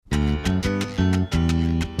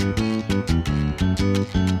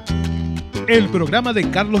El programa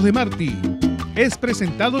de Carlos Demarty es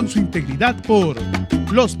presentado en su integridad por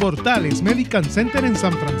Los Portales Medical Center en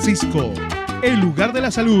San Francisco, el lugar de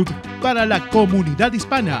la salud para la comunidad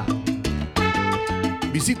hispana.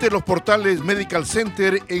 Visite Los Portales Medical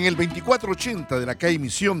Center en el 2480 de la calle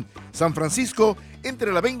Misión, San Francisco,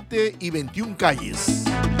 entre la 20 y 21 calles.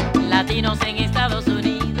 Latinos en Estados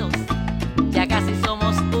Unidos, ya casi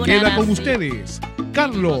somos una Queda nación. con ustedes,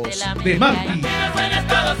 Carlos Demarty. Latinos en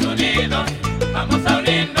Estados Unidos, vamos a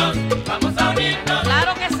unirnos, vamos a unirnos.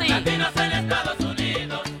 Claro que sí. Latinos en Estados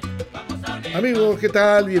Unidos, vamos a unirnos. Amigos, ¿qué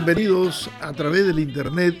tal? Bienvenidos a través del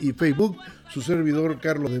internet y Facebook. Su servidor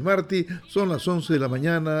Carlos Demarty. Son las 11 de la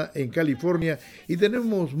mañana en California y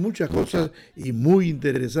tenemos muchas cosas y muy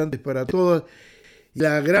interesantes para todas.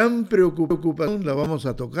 La gran preocupación la vamos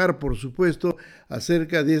a tocar, por supuesto,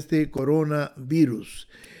 acerca de este coronavirus.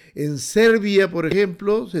 En Serbia, por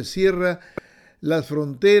ejemplo, se cierra las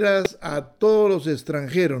fronteras a todos los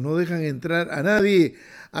extranjeros, no dejan entrar a nadie.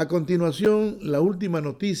 A continuación, la última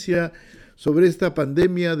noticia sobre esta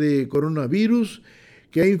pandemia de coronavirus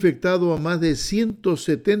que ha infectado a más de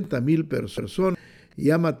 170,000 personas y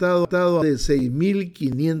ha matado a de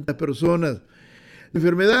 6,500 personas. La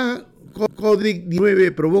enfermedad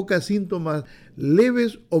COVID-19 provoca síntomas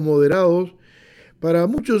leves o moderados para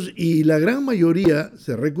muchos y la gran mayoría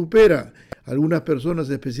se recupera. Algunas personas,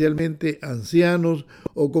 especialmente ancianos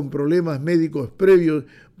o con problemas médicos previos,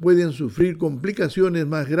 pueden sufrir complicaciones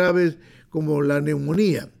más graves como la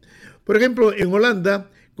neumonía. Por ejemplo, en Holanda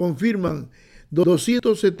confirman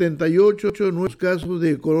 278 nuevos casos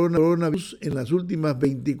de coronavirus en las últimas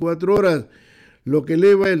 24 horas, lo que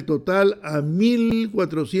eleva el total a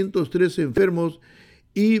 1,403 enfermos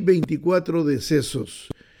y 24 decesos.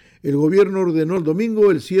 El gobierno ordenó el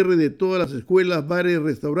domingo el cierre de todas las escuelas, bares,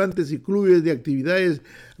 restaurantes y clubes de actividades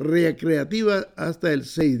recreativas hasta el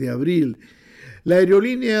 6 de abril. La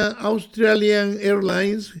aerolínea Australian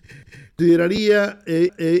Airlines consideraría,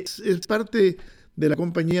 es parte de la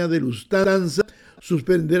compañía de Lufthansa,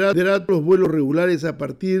 suspenderá los vuelos regulares a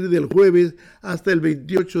partir del jueves hasta el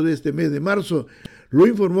 28 de este mes de marzo. Lo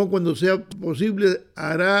informó cuando sea posible,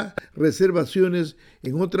 hará reservaciones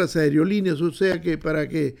en otras aerolíneas, o sea que para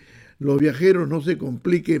que los viajeros no se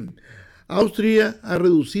compliquen. Austria ha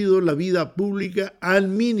reducido la vida pública al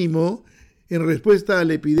mínimo en respuesta a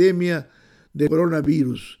la epidemia de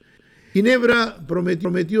coronavirus. Ginebra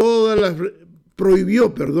prohibió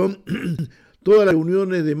todas las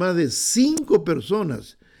reuniones de más de 5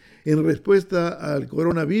 personas en respuesta al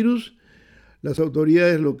coronavirus. Las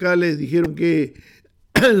autoridades locales dijeron que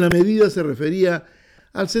la medida se refería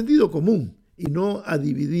al sentido común y no a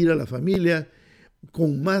dividir a la familia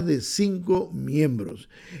con más de 5 miembros.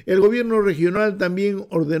 El gobierno regional también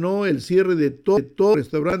ordenó el cierre de todos los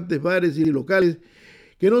restaurantes, bares y locales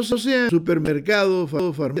que no sean supermercados,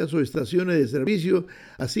 farmacias o estaciones de servicio,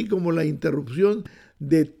 así como la interrupción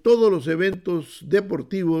de todos los eventos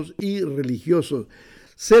deportivos y religiosos.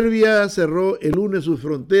 Serbia cerró el lunes sus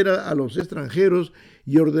fronteras a los extranjeros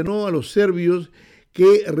y ordenó a los serbios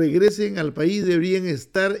que regresen al país deberían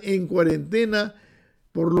estar en cuarentena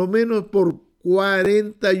por lo menos por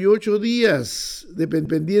 48 días,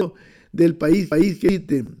 dependiendo del país que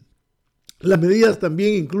visiten. Las medidas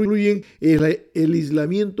también incluyen el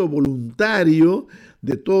aislamiento voluntario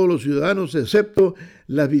de todos los ciudadanos, excepto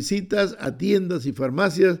las visitas a tiendas y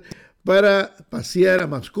farmacias para pasear a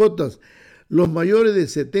mascotas. Los mayores de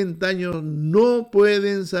 70 años no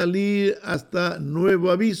pueden salir hasta nuevo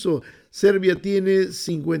aviso. Serbia tiene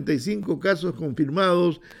 55 casos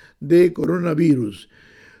confirmados de coronavirus.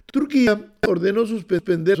 Turquía ordenó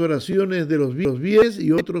suspender oraciones de los bienes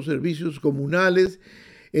y otros servicios comunales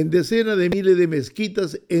en decenas de miles de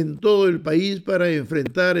mezquitas en todo el país para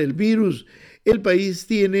enfrentar el virus. El país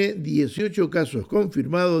tiene 18 casos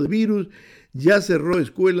confirmados de virus, ya cerró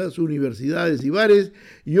escuelas, universidades y bares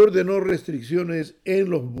y ordenó restricciones en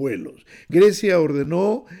los vuelos. Grecia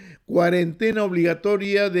ordenó cuarentena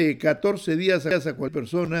obligatoria de 14 días a cualquier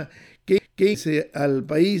persona que irse al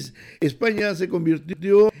país. España se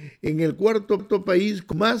convirtió en el cuarto país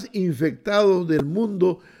más infectado del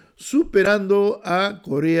mundo, superando a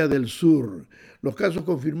Corea del Sur. Los casos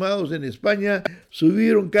confirmados en España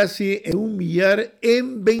subieron casi en 1 millar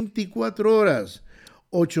en 24 horas.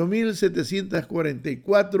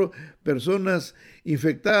 8,744 personas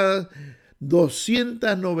infectadas,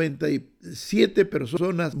 297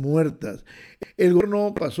 personas muertas. El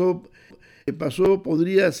gobierno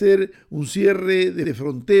podría hacer un cierre de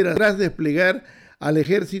fronteras tras desplegar al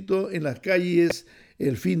ejército en las calles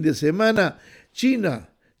el fin de semana. China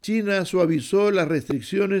suavizó las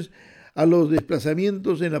restricciones a los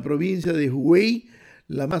desplazamientos en la provincia de Hubei.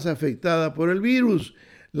 la más afectada por el virus.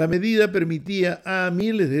 La medida permitía a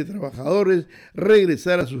miles de trabajadores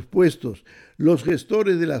regresar a sus puestos. Los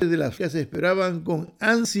gestores de las casas esperaban con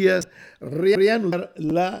ansias reanudar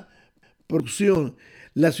la producción.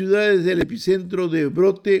 Las ciudades del epicentro de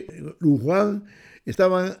brote, Wuhan,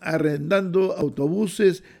 estaban arrendando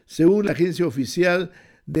autobuses, según la agencia oficial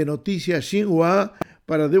de noticias Xinhua,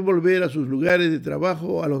 para devolver a sus lugares de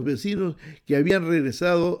trabajo a los vecinos que habían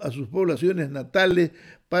regresado a sus poblaciones natales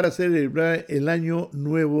para celebrar el Año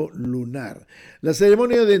Nuevo Lunar. La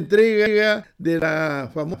ceremonia de entrega de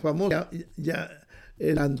la famosa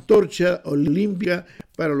la antorcha olímpica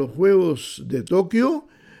para los Juegos de Tokio,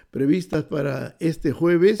 previstas para este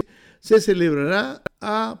jueves, se celebrará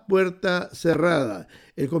a puerta cerrada.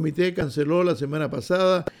 El comité canceló la semana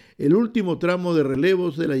pasada el último tramo de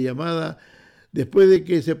relevos de la llamada después de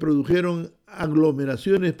que se produjeron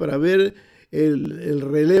aglomeraciones para ver el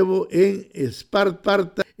relevo en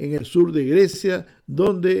Esparta, en el sur de Grecia,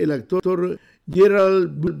 donde el actor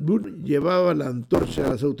Gerald Butler llevaba la antorcha.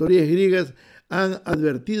 Las autoridades griegas han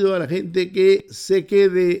advertido a la gente que se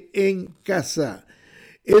quede en casa.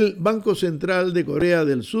 El Banco Central de Corea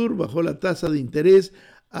del Sur bajó la tasa de interés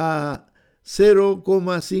a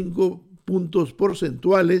 0,5 puntos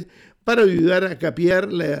porcentuales para ayudar a capear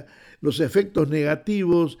los efectos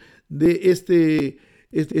negativos de este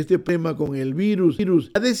problema con el virus.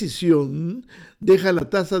 La decisión deja la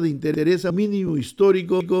tasa de interés a mínimo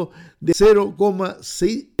histórico de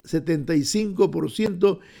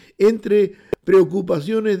 0,75% entre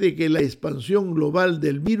preocupaciones de que la expansión global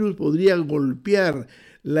del virus podría golpear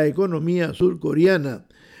la economía surcoreana.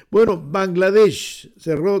 Bueno, Bangladesh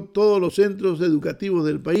cerró todos los centros educativos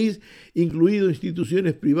del país, incluidas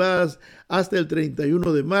instituciones privadas, hasta el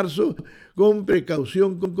 31 de marzo, con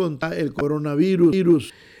precaución contra el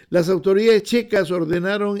coronavirus. Las autoridades checas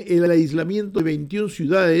ordenaron el aislamiento de 21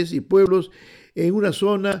 ciudades y pueblos en una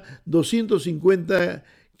zona 250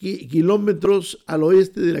 kilómetros al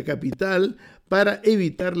oeste de la capital para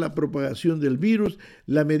evitar la propagación del virus.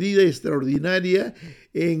 La medida extraordinaria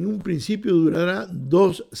en un principio durará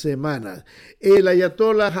 2 semanas. El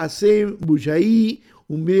ayatollah Hassan Boujahi,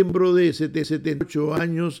 un miembro de 78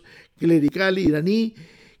 años, clerical iraní,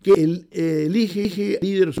 que elige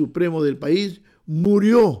líder supremo del país,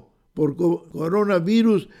 murió por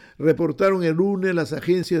coronavirus, reportaron el lunes las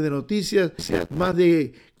agencias de noticias. Más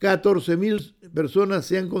de 14.000 personas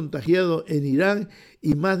se han contagiado en Irán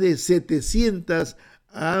y más de 700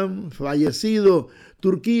 han fallecido.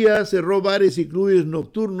 Turquía cerró bares y clubes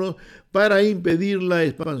nocturnos para impedir la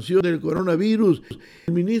expansión del coronavirus.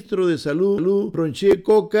 El ministro de Salud, Ronche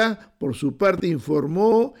Coca, por su parte,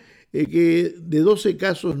 informó que de 12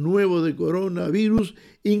 casos nuevos de coronavirus,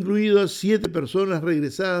 incluidas 7 personas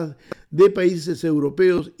regresadas de países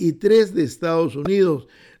europeos y 3 de Estados Unidos.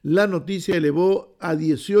 La noticia elevó a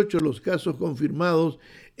 18 los casos confirmados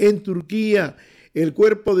en Turquía. El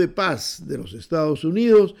Cuerpo de Paz de los Estados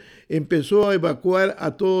Unidos empezó a evacuar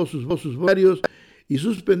a todos sus voluntarios y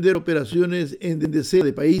suspender operaciones en decenas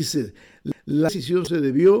de países. La decisión se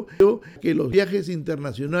debió a que los viajes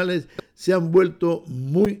internacionales se han vuelto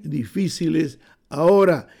muy difíciles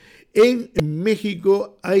ahora. En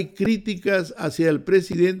México hay críticas hacia el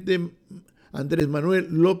presidente Andrés Manuel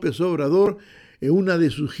López Obrador. En una de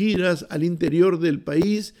sus giras al interior del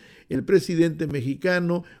país, el presidente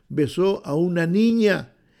mexicano besó a una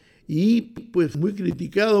niña y pues muy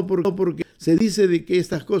criticado porque se dice de que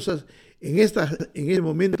estas cosas en el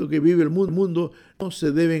momento que vive el mundo no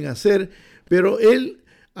se deben hacer, pero él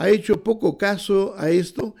ha hecho poco caso a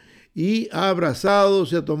esto y ha abrazado,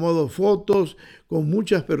 se ha tomado fotos con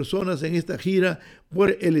muchas personas en esta gira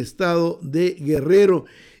por el estado de Guerrero.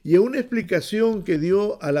 Y una explicación que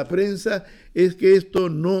dio a la prensa es que esto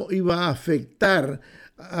no iba a afectar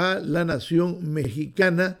a la nación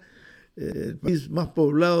mexicana, el país más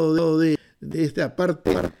poblado de esta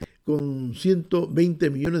parte, con 120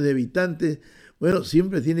 millones de habitantes. Bueno,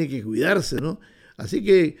 siempre tiene que cuidarse, ¿no? Así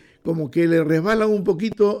que como que le resbalan un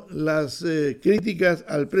poquito las críticas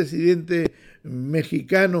al presidente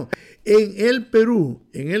mexicano. En el Perú,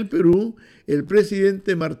 el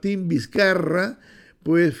presidente Martín Vizcarra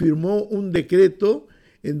pues firmó un decreto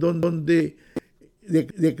en donde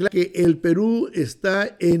declara que el Perú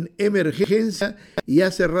está en emergencia y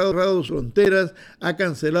ha cerrado sus fronteras, ha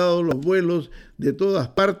cancelado los vuelos de todas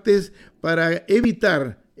partes para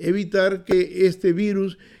evitar que este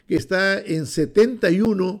virus, que está en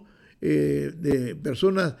 71 de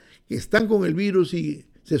personas que están con el virus y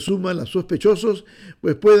se suman los sospechosos,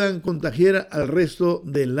 pues puedan contagiar al resto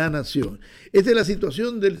de la nación. Esta es la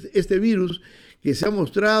situación de este virus que se ha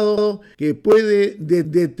mostrado que puede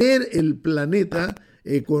detener el planeta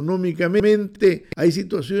económicamente. Hay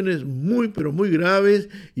situaciones muy, pero muy graves,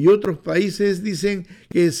 y otros países dicen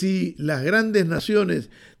que si las grandes naciones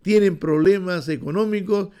tienen problemas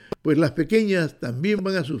económicos, pues las pequeñas también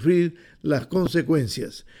van a sufrir las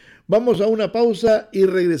consecuencias. Vamos a una pausa y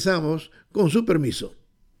regresamos con su permiso.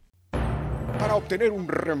 Para obtener un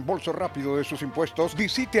reembolso rápido de sus impuestos,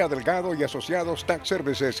 visite a Delgado y Asociados Tax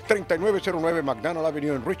Services, 3909 McDonald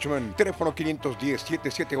Avenue en Richmond, teléfono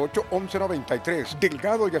 510-778-1193.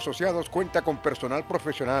 Delgado y Asociados cuenta con personal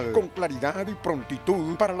profesional, con claridad y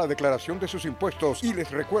prontitud para la declaración de sus impuestos, y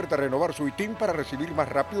les recuerda renovar su ITIN para recibir más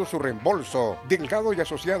rápido su reembolso. Delgado y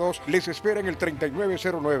Asociados les espera en el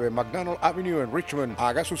 3909 McDonald Avenue en Richmond.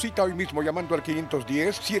 Haga su cita hoy mismo llamando al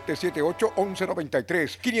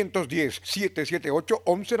 510-778-1193.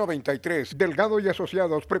 510-778-1193. Delgado y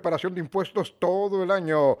Asociados, preparación de impuestos todo el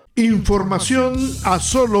año. Información a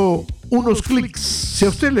solo unos clics. Si a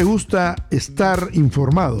usted le gusta estar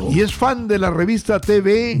informado y es fan de la revista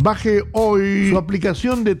TV, baje hoy su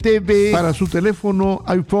aplicación de TV para su teléfono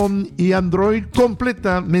iPhone y Android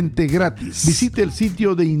completamente gratis. Visite el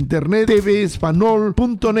sitio de internet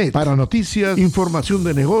tvespanol.net para noticias, información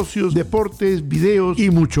de negocios, deportes, videos y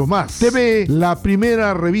mucho más. TV, la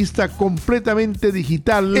primera revista completamente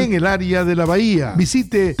digital en el área de la Bahía.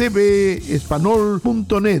 Visite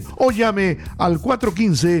tvespanol.net o llame al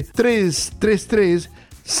 415-333-0601.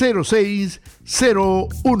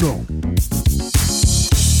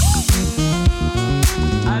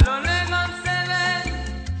 A lo lejos se ve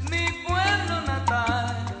mi pueblo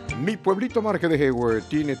natal. Mi pueblito Market de Hayward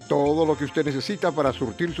tiene todo lo que usted necesita para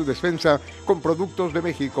surtir su despensa con productos de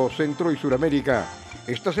México, Centro y Suramérica.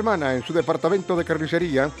 Esta semana en su departamento de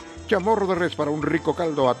carnicería, chamorro de res para un rico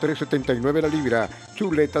caldo a $3.79 la libra,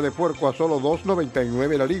 chuleta de puerco a solo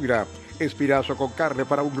 $2.99 la libra, espinazo con carne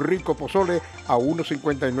para un rico pozole a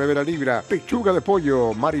 $1.59 la libra, pechuga de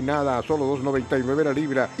pollo marinada a solo $2.99 la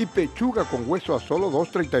libra y pechuga con hueso a solo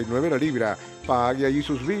 $2.39 la libra. Pague allí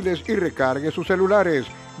sus biles y recargue sus celulares.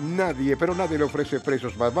 Nadie, pero nadie le ofrece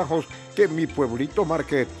precios más bajos que Mi Pueblito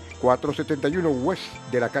Market, 471 West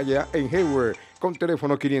de la calle A en Hayward, con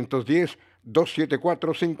teléfono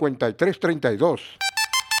 510-274-5332.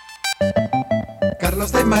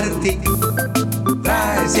 Carlos Demarty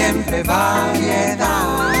trae siempre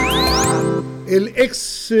variedad. El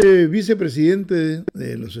ex vicepresidente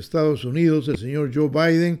de los Estados Unidos, el señor Joe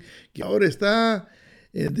Biden, que ahora está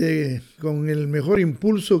con el mejor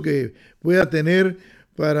impulso que pueda tener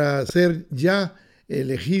para ser ya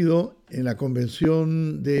elegido en la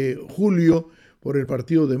convención de julio por el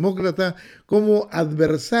Partido Demócrata como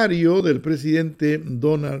adversario del presidente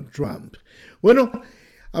Donald Trump. Bueno,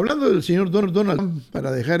 hablando del señor Donald Trump,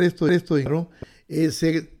 para dejar esto claro,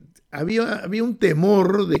 había un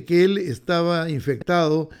temor de que él estaba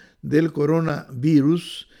infectado del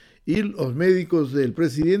coronavirus, y los médicos del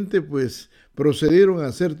presidente pues procedieron a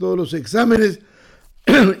hacer todos los exámenes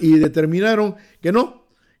y determinaron que no,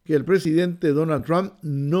 que el presidente Donald Trump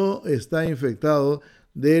no está infectado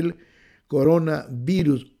del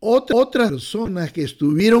coronavirus. Otras personas que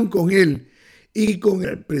estuvieron con él y con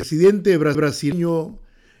el presidente brasileño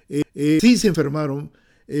sí se enfermaron,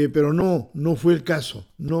 pero no fue el caso,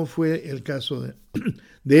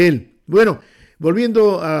 de él. Bueno,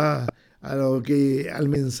 volviendo al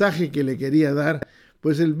mensaje que le quería dar,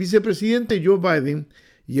 pues el vicepresidente Joe Biden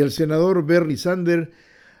y el senador Bernie Sanders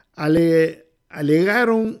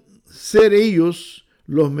alegaron ser ellos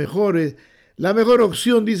los mejores, la mejor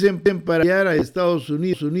opción, dicen, para apoyar a Estados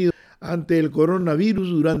Unidos ante el coronavirus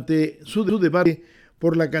durante su debate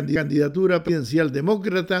por la candidatura presidencial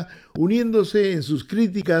demócrata, uniéndose en sus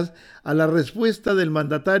críticas a la respuesta del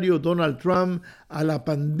mandatario Donald Trump a la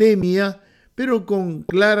pandemia, pero con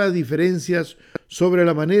claras diferencias sobre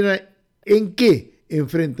la manera en que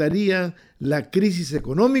enfrentarían la crisis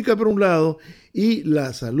económica por un lado y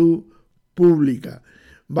la salud pública.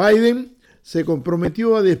 Biden se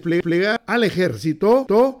comprometió a desplegar al ejército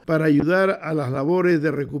para ayudar a las labores de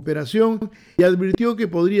recuperación y advirtió que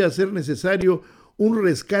podría ser necesario un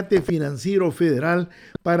rescate financiero federal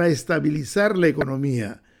para estabilizar la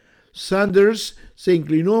economía. Sanders se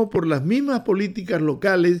inclinó por las mismas políticas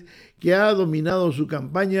locales que ha dominado su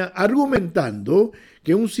campaña, argumentando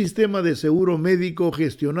que un sistema de seguro médico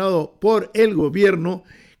gestionado por el gobierno,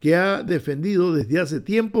 que ha defendido desde hace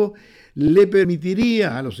tiempo, le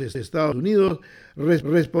permitiría a los Estados Unidos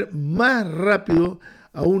responder más rápido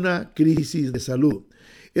a una crisis de salud.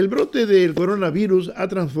 El brote del coronavirus ha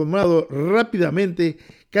transformado rápidamente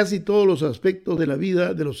casi todos los aspectos de la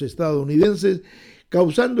vida de los estadounidenses,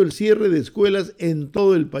 causando el cierre de escuelas en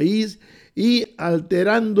todo el país y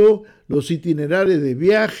alterando los itinerarios de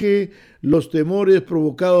viaje. Los temores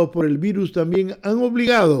provocados por el virus también han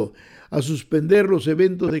obligado a suspender los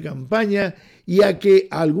eventos de campaña y a que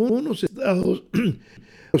algunos estados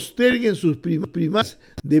posterguen sus primarias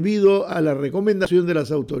debido a la recomendación de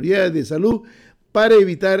las autoridades de salud para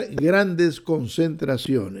evitar grandes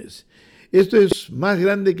concentraciones. Esto es más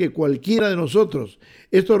grande que cualquiera de nosotros.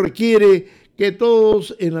 Esto requiere que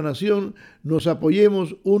todos en la nación nos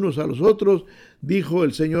apoyemos unos a los otros, dijo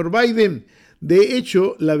el señor Biden. De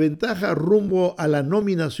hecho, la ventaja rumbo a la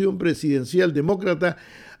nominación presidencial demócrata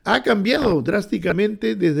ha cambiado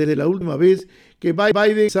drásticamente desde la última vez que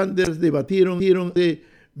Biden y Sanders debatieron de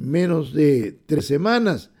menos de 3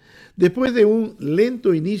 semanas. Después de un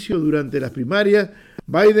lento inicio durante las primarias,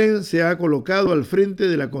 Biden se ha colocado al frente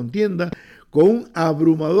de la contienda con un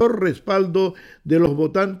abrumador respaldo de los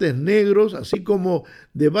votantes negros, así como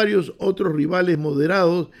de varios otros rivales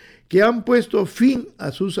moderados que han puesto fin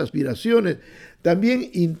a sus aspiraciones. También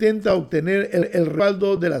intenta obtener el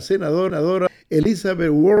respaldo de la senadora Elizabeth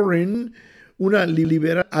Warren, una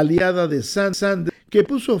liberal aliada de Sanders, que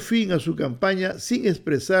puso fin a su campaña sin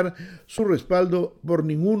expresar su respaldo por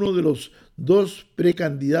ninguno de los 2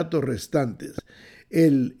 precandidatos restantes.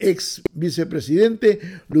 El ex vicepresidente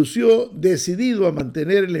lució decidido a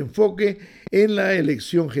mantener el enfoque en la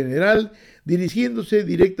elección general, dirigiéndose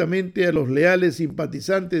directamente a los leales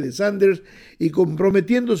simpatizantes de Sanders y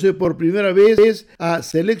comprometiéndose por primera vez a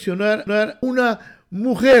seleccionar una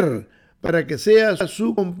mujer para que sea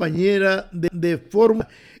su compañera de forma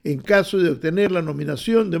en caso de obtener la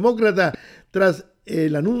nominación demócrata. Tras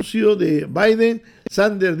el anuncio de Biden,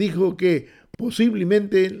 Sanders dijo que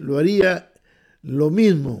posiblemente lo haría lo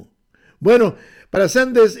mismo. Bueno, para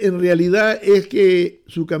Sanders en realidad es que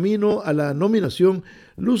su camino a la nominación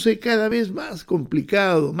luce cada vez más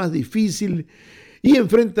complicado, más difícil, y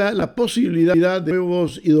enfrenta la posibilidad de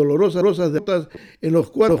nuevos y dolorosas derrotas en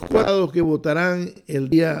los cuadros que votarán el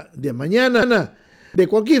día de mañana. De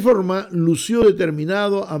cualquier forma, lució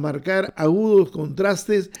determinado a marcar agudos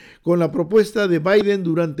contrastes con la propuesta de Biden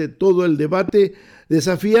durante todo el debate,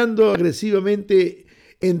 desafiando agresivamente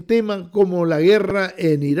en temas como la guerra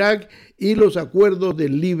en Irak y los acuerdos de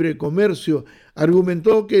libre comercio.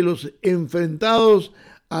 Argumentó que los enfrentados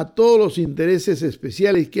a todos los intereses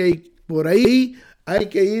especiales que hay por ahí, hay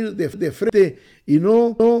que ir de frente y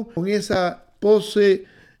no con esa pose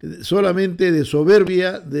solamente de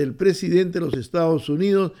soberbia del presidente de los Estados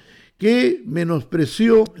Unidos, que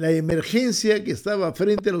menospreció la emergencia que estaba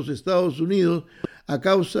frente a los Estados Unidos a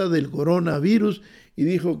causa del coronavirus y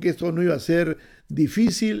dijo que esto no iba a ser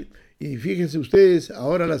difícil. Y fíjense ustedes,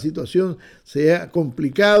 ahora la situación se ha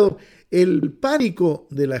complicado. El pánico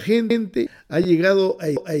de la gente ha llegado a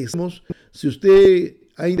extremos. Si usted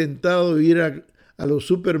ha intentado ir a los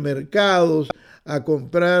supermercados a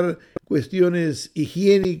comprar cuestiones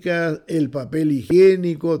higiénicas, el papel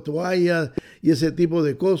higiénico, toallas y ese tipo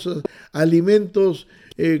de cosas, alimentos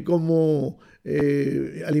como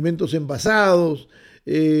alimentos envasados,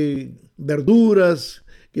 verduras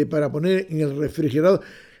que para poner en el refrigerador,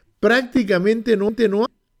 prácticamente no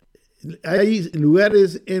hay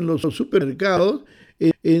lugares en los supermercados,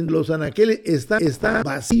 en los anaqueles están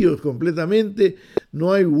vacíos completamente,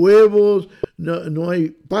 no hay huevos, no hay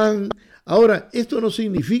pan. Ahora, esto no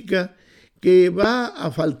significa que va a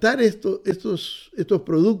faltar estos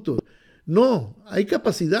productos. No, hay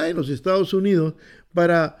capacidad en los Estados Unidos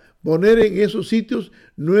para poner en esos sitios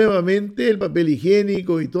nuevamente el papel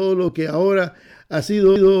higiénico y todo lo que ahora ha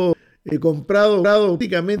sido comprado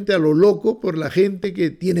prácticamente a lo loco por la gente que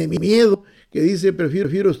tiene miedo, que dice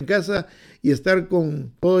prefiero estar en casa y estar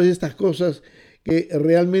con todas estas cosas que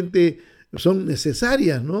realmente son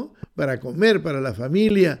necesarias, ¿no? Para comer, para la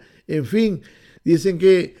familia, en fin. Dicen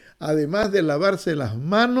que además de lavarse las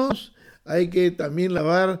manos, hay que también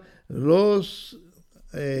lavar los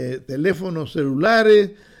teléfonos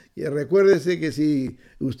celulares. Y recuérdese que si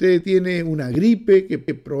usted tiene una gripe, que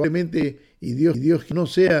probablemente, y Dios que no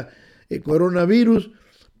sea coronavirus,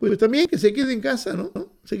 pues también que se quede en casa, ¿no?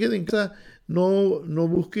 Se quede en casa, no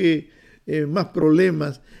busque más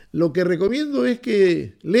problemas. Lo que recomiendo es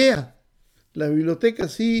que lea. La biblioteca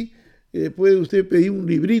sí, puede usted pedir un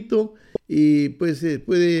librito y pues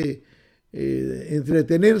puede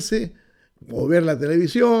entretenerse o ver la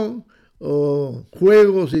televisión o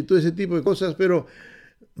juegos y todo ese tipo de cosas, pero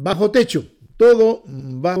bajo techo, todo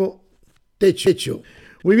bajo techo.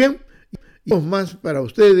 Muy bien, y más para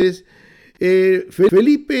ustedes.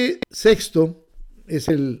 Felipe VI es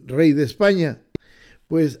el rey de España.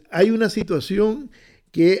 Pues hay una situación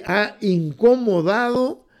que ha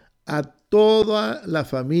incomodado a toda la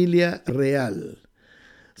familia real.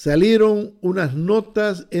 salieron unas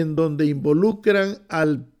notas en donde involucran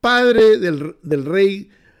al padre del rey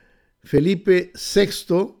Felipe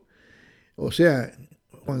VI, o sea,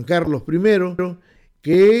 Juan Carlos I,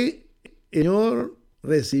 que el señor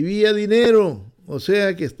recibía dinero, o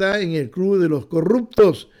sea, que está en el club de los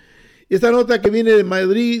corruptos. Esta nota que viene de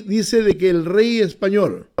Madrid dice de que el rey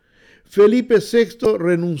español Felipe VI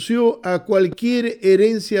renunció a cualquier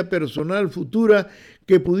herencia personal futura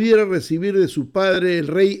que pudiera recibir de su padre, el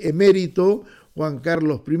rey emérito Juan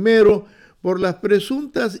Carlos I, por las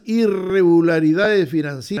presuntas irregularidades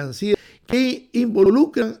financieras que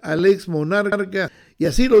involucran al ex monarca, y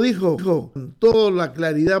así lo dijo con toda la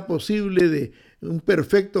claridad posible de un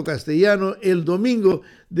perfecto castellano el domingo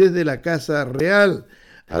desde la Casa Real.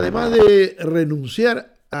 Además de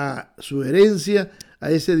renunciar a su herencia,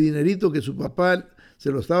 a ese dinerito que su papá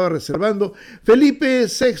se lo estaba reservando, Felipe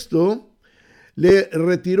VI le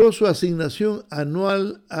retiró su asignación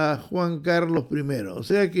anual a Juan Carlos I. O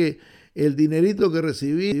sea que el dinerito que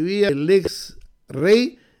recibía el ex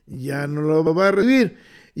rey ya no lo va a recibir.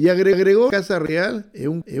 Y agregó Casa Real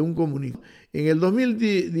en un comunicado. En el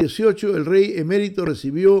 2018 el rey emérito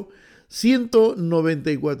recibió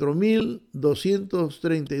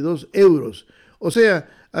 194.232 euros. O sea,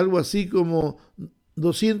 algo así como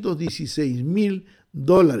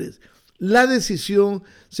 $216,000. La decisión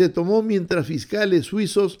se tomó mientras fiscales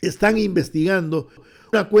suizos están investigando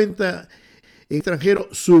una cuenta extranjera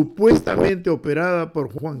supuestamente operada por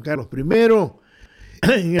Juan Carlos I.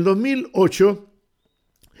 En el 2008,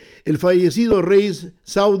 el fallecido rey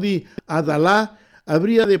saudí Abdalá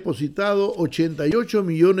habría depositado 88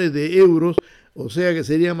 millones de euros, o sea que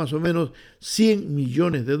sería más o menos 100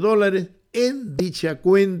 millones de dólares, en dicha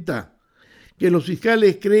cuenta, que los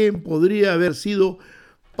fiscales creen podría haber sido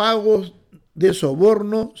pagos de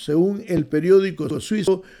soborno, según el periódico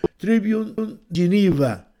suizo Tribune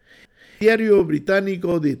Geneva. El diario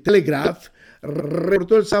británico The Telegraph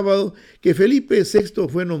reportó el sábado que Felipe VI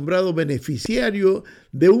fue nombrado beneficiario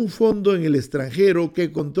de un fondo en el extranjero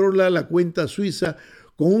que controla la cuenta suiza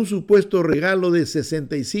con un supuesto regalo de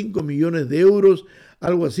 65 millones de euros,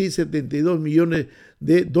 algo así 72 millones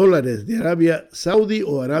de dólares de Arabia Saudí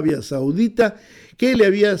o Arabia Saudita, que le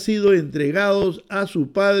había sido entregados a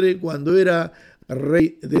su padre cuando era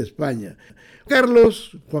rey de España.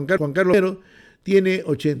 Juan Carlos I tiene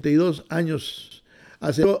 82 años.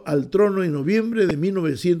 Accedió al trono en noviembre de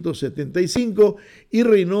 1975 y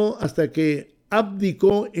reinó hasta que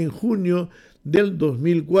abdicó en junio del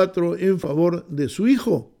 2004 en favor de su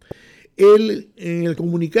hijo. En el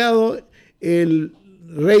comunicado, el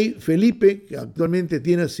rey Felipe, que actualmente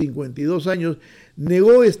tiene 52 años,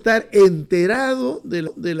 negó estar enterado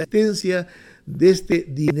de la existencia de este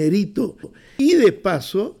dinerito. Y de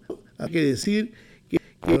paso, hay que decir que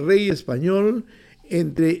el rey español,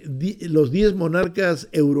 entre los 10 monarcas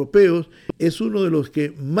europeos, es uno de los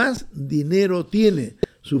que más dinero tiene.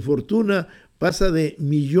 Su fortuna pasa de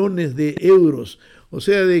millones de euros. O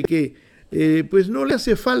sea, de que pues no le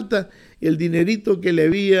hace falta el dinerito que le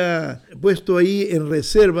había puesto ahí en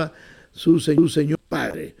reserva su señor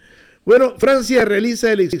padre. Bueno, Francia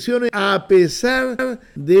realiza elecciones a pesar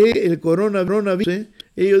del coronavirus.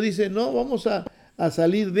 Ellos dicen, no, vamos a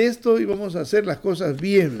salir de esto y vamos a hacer las cosas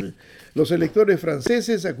bien. Los electores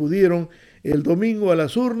franceses acudieron el domingo a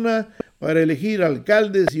las urnas para elegir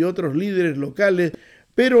alcaldes y otros líderes locales,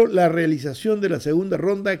 pero la realización de la segunda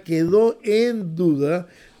ronda quedó en duda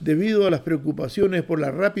debido a las preocupaciones por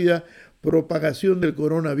la rápida propagación del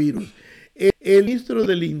coronavirus. El ministro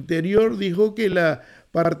del Interior dijo que la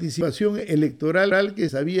participación electoral que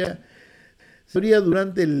se habría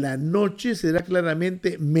durante la noche será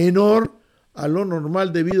claramente menor a lo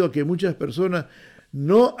normal debido a que muchas personas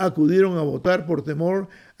no acudieron a votar por temor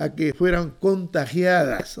a que fueran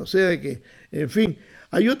contagiadas. O sea que, en fin,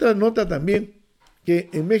 hay otra nota también que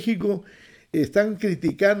en México están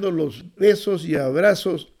criticando los besos y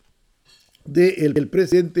abrazos del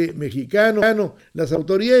presidente mexicano. Las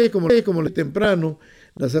autoridades, como temprano,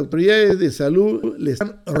 las autoridades de salud le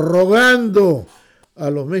están rogando a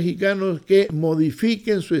los mexicanos que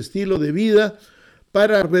modifiquen su estilo de vida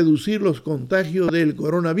para reducir los contagios del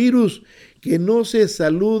coronavirus, que no se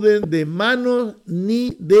saluden de manos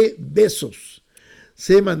ni de besos,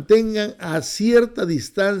 se mantengan a cierta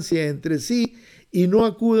distancia entre sí y no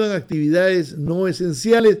acudan a actividades no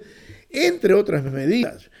esenciales, entre otras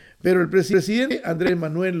medidas. Pero el presidente Andrés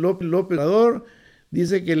Manuel López Obrador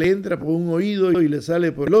dice que le entra por un oído y le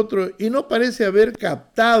sale por el otro, y no parece haber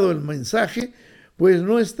captado el mensaje, pues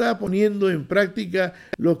no está poniendo en práctica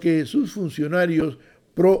lo que sus funcionarios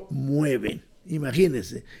promueven.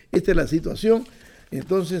 Imagínense, esta es la situación.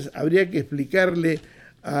 Entonces habría que explicarle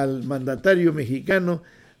al mandatario mexicano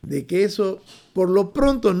de que eso por lo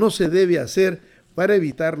pronto no se debe hacer para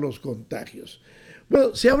evitar los contagios.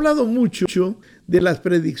 Bueno, se ha hablado mucho de las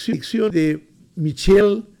predicciones de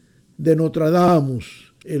Michel de Notre Dame,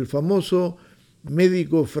 el famoso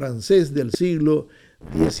médico francés del siglo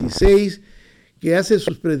XVI, que hace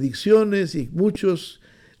sus predicciones y muchos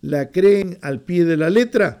la creen al pie de la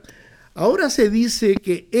letra. Ahora se dice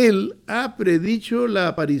que él ha predicho la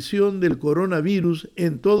aparición del coronavirus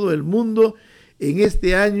en todo el mundo en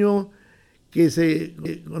este año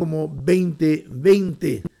como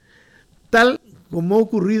 2020, tal como ha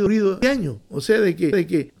ocurrido este año. O sea, de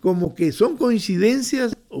que como que son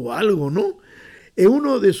coincidencias o algo, ¿no? En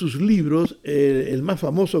uno de sus libros, el más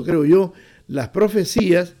famoso creo yo, Las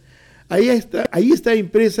Profecías, ahí está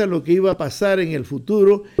impresa lo que iba a pasar en el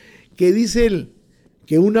futuro, que dice él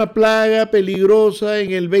que una plaga peligrosa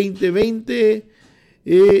en el 2020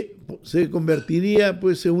 se convertiría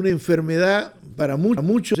pues en una enfermedad para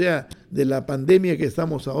muchos, o sea, de la pandemia que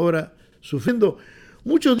estamos ahora sufriendo.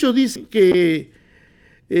 Muchos dicen que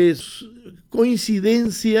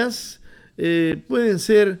coincidencias pueden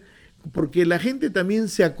ser porque la gente también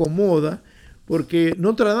se acomoda, porque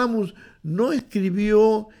Nostradamus no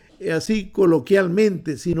escribió así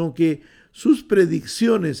coloquialmente, sino que sus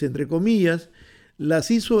predicciones, entre comillas,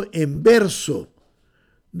 las hizo en verso.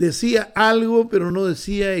 Decía algo, pero no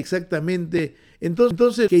decía exactamente.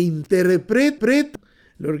 Entonces que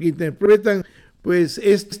lo que interpretan, pues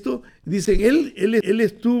esto, dicen, él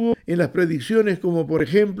estuvo en las predicciones como, por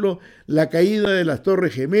ejemplo, la caída de las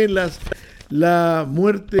Torres Gemelas, la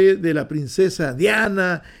muerte de la princesa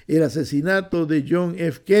Diana, el asesinato de John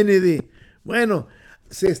F. Kennedy. Bueno,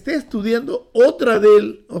 se está estudiando otra de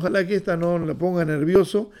él, ojalá que esta no la ponga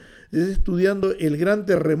nervioso, se está estudiando el gran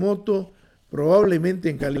terremoto, probablemente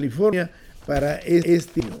en California, para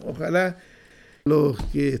este año. Ojalá los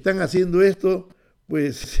que están haciendo esto,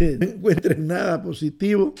 pues no encuentren nada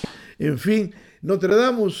positivo. En fin,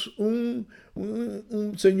 Nostradamus, un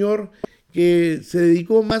señor que se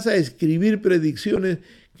dedicó más a escribir predicciones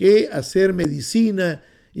que a hacer medicina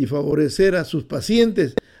y favorecer a sus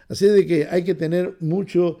pacientes. Así de que hay que tener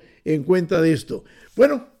mucho en cuenta de esto.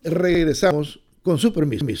 Bueno, regresamos con su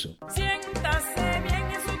permiso. Siéntase bien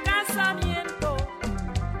en su casamiento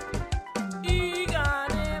y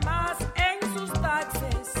gane más en sus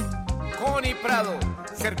taxes. Connie Prado,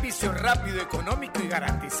 servicio rápido, económico y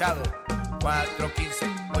garantizado.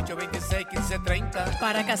 415-826-1530.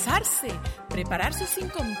 Para casarse, preparar sus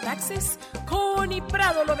income taxes, Connie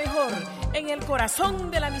Prado lo mejor, en el corazón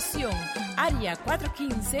de la misión. Área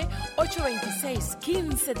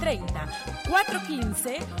 415-826-1530.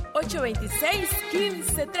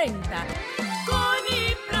 415-826-1530.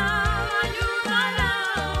 Connie Prado ayudará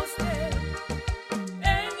a usted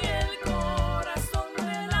en el corazón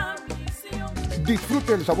de la misión.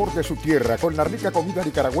 Disfrute el sabor de su tierra con la rica comida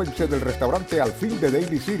nicaragüense del restaurante Al Fin de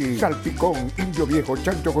Daly City. Salpicón, indio viejo,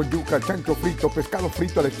 chancho con yuca, chancho frito, pescado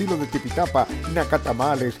frito al estilo de Tipitapa,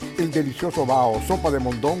 nacatamales, el delicioso bao, sopa de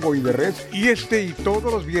mondongo y de res. Y y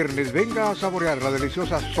todos los viernes venga a saborear la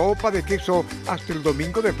deliciosa sopa de queso hasta el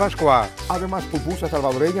domingo de Pascua. Además, pupusas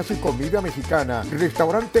salvadoreñas y comida mexicana.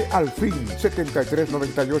 Restaurante Al Fin,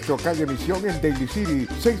 7398 Calle Misión en Daly City,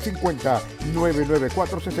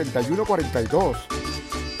 650-994-6142.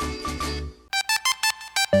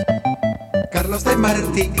 Carlos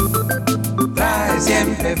Demarty trae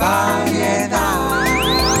siempre variedad.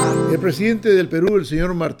 El presidente del Perú, el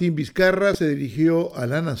señor Martín Vizcarra, se dirigió a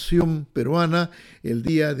la nación peruana el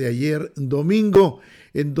día de ayer domingo,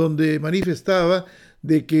 en donde manifestaba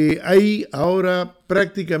de que hay ahora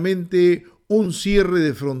prácticamente un cierre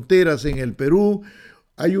de fronteras en el Perú,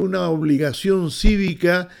 hay una obligación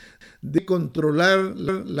cívica de controlar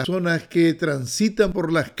las zonas que transitan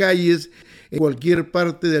por las calles en cualquier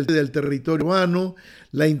parte del territorio peruano,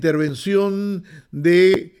 la intervención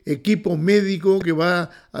de equipo médico que va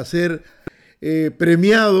a ser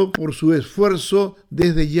premiado por su esfuerzo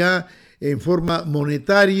desde ya en forma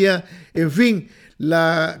monetaria, en fin,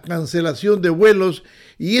 la cancelación de vuelos.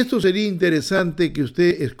 Y esto sería interesante que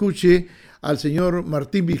usted escuche al señor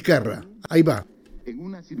Martín Vizcarra. Ahí va. En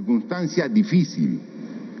una circunstancia difícil,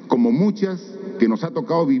 como muchas que nos ha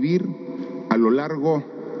tocado vivir a lo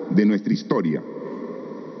largo de nuestra historia.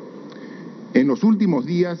 En los últimos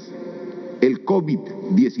días, el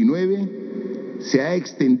COVID-19 se ha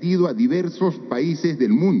extendido a diversos países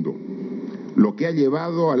del mundo, lo que ha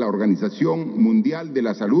llevado a la Organización Mundial de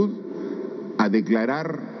la Salud a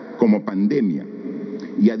declarar como pandemia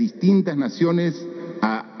y a distintas naciones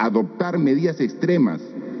a adoptar medidas extremas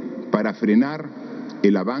para frenar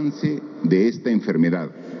el avance de esta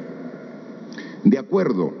enfermedad. De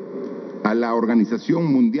acuerdo a la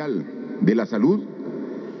Organización Mundial de la Salud,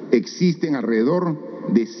 existen alrededor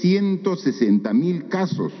de 160.000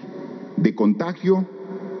 casos de contagio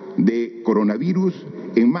de coronavirus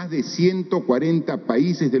en más de 140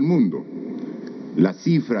 países del mundo. La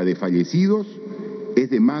cifra de fallecidos es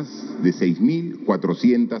de más de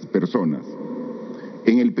 6.400 personas.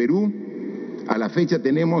 En el Perú, a la fecha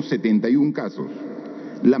tenemos 71 casos,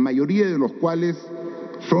 la mayoría de los cuales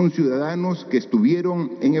son ciudadanos que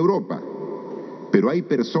estuvieron en Europa, pero hay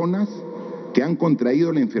personas que han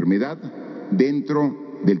contraído la enfermedad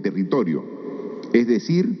dentro del territorio, es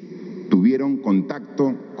decir, tuvieron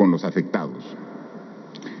contacto con los afectados.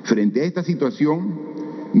 Frente a esta situación,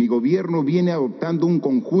 mi gobierno viene adoptando un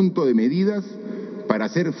conjunto de medidas para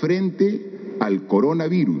hacer frente al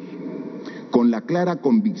coronavirus, con la clara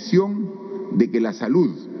convicción de que la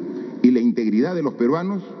salud y la integridad de los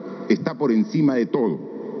peruanos está por encima de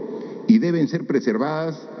todo y deben ser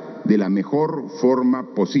preservadas de la mejor forma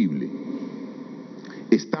posible.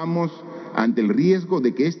 Estamos ante el riesgo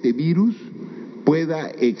de que este virus pueda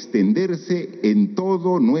extenderse en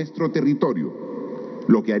todo nuestro territorio,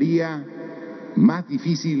 lo que haría más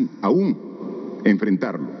difícil aún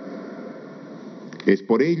enfrentarlo. Es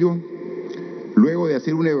por ello, luego de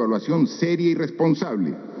hacer una evaluación seria y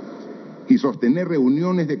responsable y sostener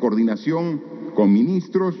reuniones de coordinación con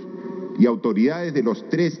ministros y autoridades de los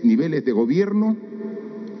 3 niveles de gobierno,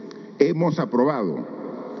 hemos aprobado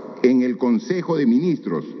en el Consejo de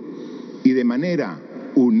Ministros y de manera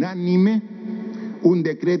unánime un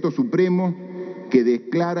decreto supremo que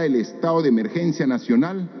declara el estado de emergencia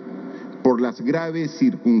nacional por las graves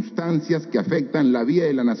circunstancias que afectan la vida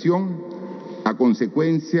de la nación a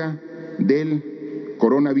consecuencia del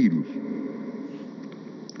coronavirus.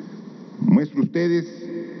 Muestro ustedes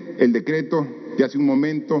el decreto que hace un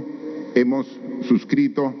momento hemos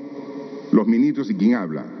suscrito los ministros y quien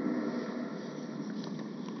habla.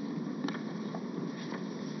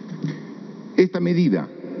 Esta medida,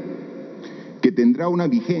 que tendrá una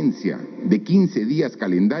vigencia de 15 días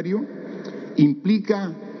calendario,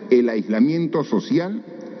 implica el aislamiento social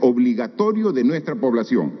obligatorio de nuestra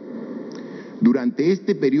población. Durante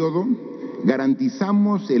este periodo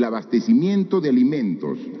garantizamos el abastecimiento de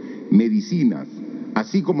alimentos, medicinas,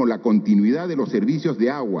 así como la continuidad de los servicios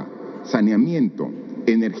de agua, saneamiento,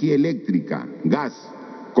 energía eléctrica, gas,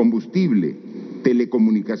 combustible,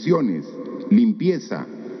 telecomunicaciones, limpieza,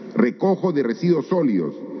 recojo de residuos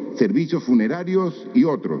sólidos, servicios funerarios y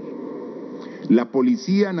otros. La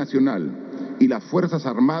Policía Nacional y las Fuerzas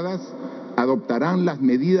Armadas adoptarán las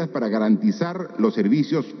medidas para garantizar los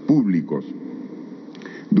servicios públicos.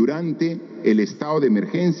 Durante el estado de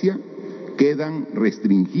emergencia quedan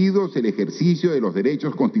restringidos el ejercicio de los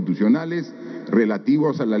derechos constitucionales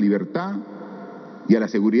relativos a la libertad y a la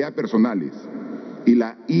seguridad personales, y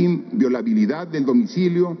la inviolabilidad del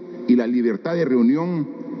domicilio y la libertad de reunión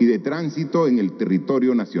y de tránsito en el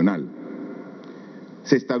territorio nacional.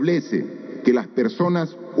 Se establece que las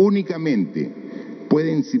personas únicamente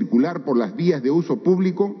pueden circular por las vías de uso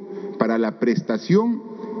público para la prestación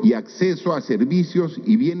y acceso a servicios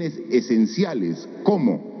y bienes esenciales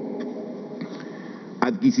como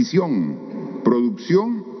adquisición,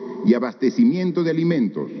 producción y abastecimiento de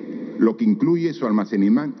alimentos, lo que incluye su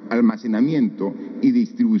almacenamiento y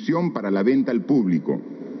distribución para la venta al público,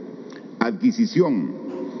 adquisición,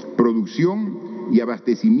 producción y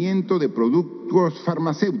abastecimiento de productos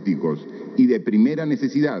farmacéuticos y de primera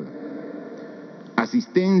necesidad,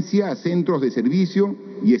 asistencia a centros de servicio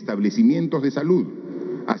y establecimientos de salud,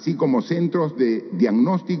 así como centros de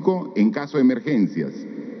diagnóstico en caso de emergencias,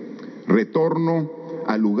 retorno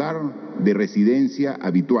al lugar de residencia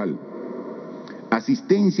habitual,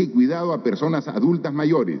 asistencia y cuidado a personas adultas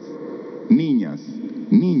mayores, niñas,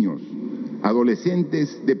 niños,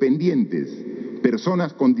 adolescentes dependientes,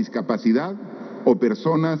 personas con discapacidad o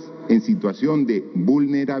personas en situación de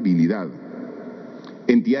vulnerabilidad,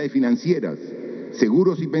 entidades financieras,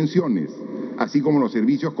 seguros y pensiones, así como los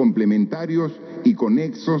servicios complementarios y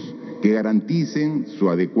conexos que garanticen su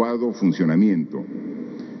adecuado funcionamiento,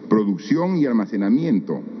 producción y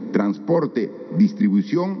almacenamiento, transporte,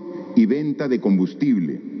 distribución y venta de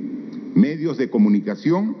combustible, medios de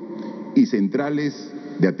comunicación y centrales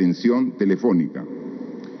de atención telefónica.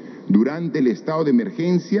 Durante el estado de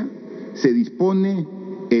emergencia se dispone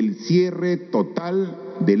el cierre total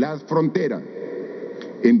de las fronteras,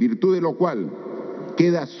 en virtud de lo cual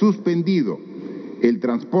queda suspendido el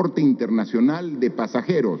transporte internacional de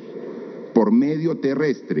pasajeros por medio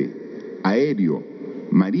terrestre, aéreo,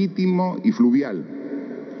 marítimo y fluvial.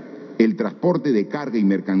 El transporte de carga y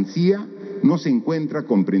mercancía no se encuentra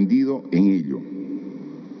comprendido en ello.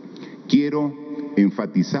 Quiero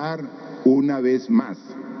enfatizar una vez más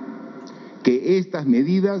que estas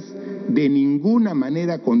medidas de ninguna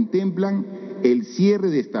manera contemplan el cierre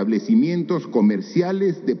de establecimientos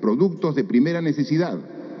comerciales de productos de primera necesidad,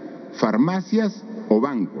 farmacias o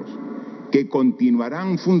bancos, que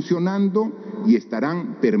continuarán funcionando y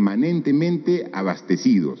estarán permanentemente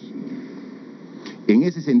abastecidos. En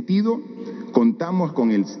ese sentido, contamos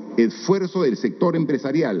con el esfuerzo del sector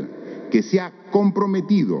empresarial, que se ha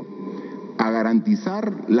comprometido a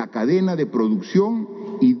garantizar la cadena de producción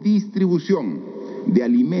y distribución de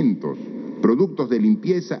alimentos, productos de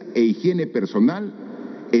limpieza e higiene personal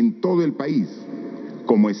en todo el país.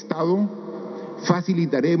 Como Estado,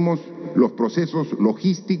 facilitaremos los procesos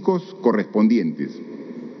logísticos correspondientes.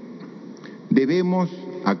 Debemos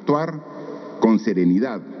actuar con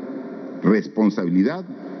serenidad, responsabilidad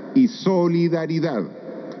y solidaridad,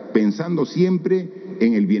 pensando siempre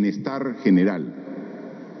en el bienestar general.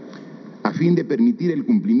 A fin de permitir el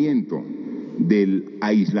cumplimiento del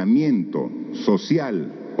aislamiento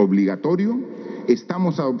social obligatorio,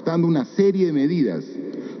 estamos adoptando una serie de medidas,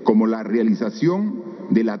 como la realización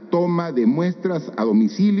de la toma de muestras a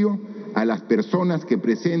domicilio a las personas que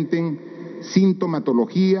presenten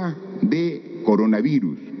sintomatología de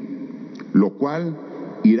coronavirus, lo cual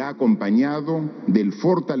irá acompañado del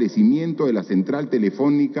fortalecimiento de la central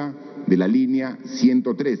telefónica de la línea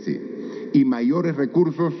 113 y mayores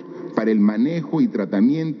recursos para el manejo y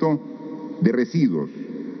tratamiento de residuos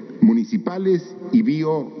municipales y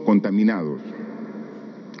biocontaminados.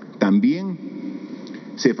 También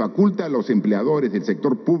se faculta a los empleadores del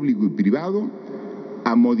sector público y privado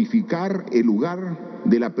a modificar el lugar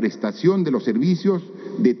de la prestación de los servicios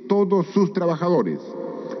de todos sus trabajadores,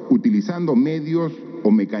 utilizando medios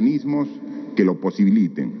o mecanismos que lo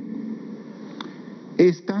posibiliten.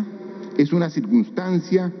 Esta es una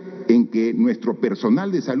circunstancia en que nuestro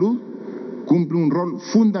personal de salud cumple un rol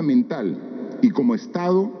fundamental y como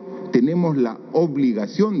Estado tenemos la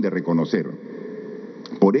obligación de reconocer.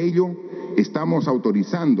 Por ello, estamos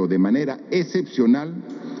autorizando de manera excepcional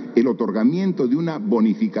el otorgamiento de una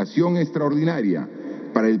bonificación extraordinaria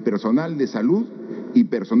para el personal de salud y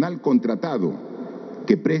personal contratado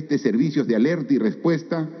que preste servicios de alerta y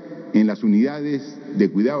respuesta en las unidades de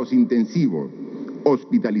cuidados intensivos,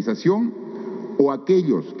 hospitalización o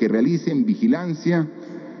aquellos que realicen vigilancia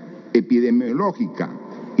epidemiológica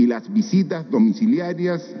y las visitas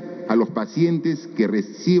domiciliarias a los pacientes que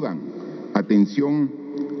reciban atención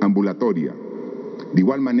ambulatoria. De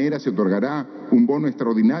igual manera, se otorgará un bono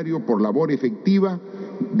extraordinario por labor efectiva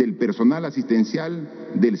del personal asistencial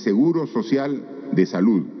del Seguro Social de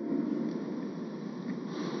Salud.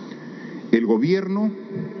 El gobierno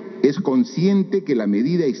es consciente que la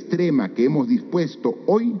medida extrema que hemos dispuesto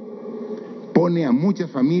hoy pone a muchas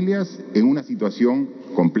familias en una situación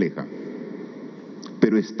compleja.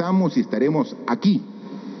 Pero estamos y estaremos aquí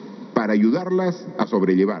para ayudarlas a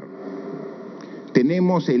sobrellevar.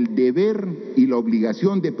 Tenemos el deber y la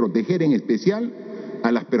obligación de proteger en especial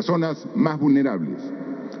a las personas más vulnerables,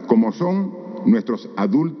 como son nuestros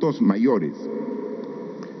adultos mayores.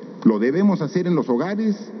 Lo debemos hacer en los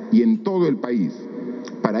hogares y en todo el país.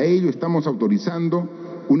 Para ello estamos autorizando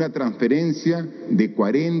una transferencia de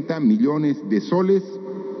 40 millones de soles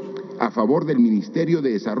a favor del Ministerio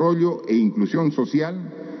de Desarrollo e Inclusión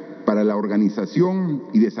Social para la organización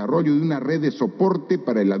y desarrollo de una red de soporte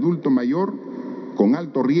para el adulto mayor con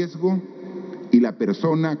alto riesgo y la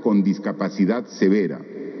persona con discapacidad severa.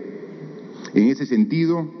 En ese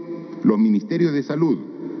sentido, los Ministerios de Salud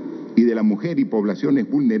y de la Mujer y Poblaciones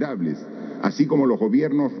Vulnerables, así como los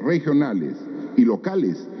gobiernos regionales y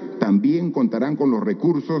locales, también contarán con los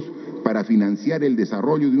recursos para financiar el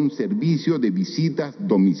desarrollo de un servicio de visitas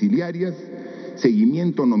domiciliarias,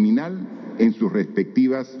 seguimiento nominal en sus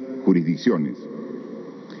respectivas jurisdicciones.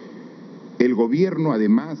 El gobierno,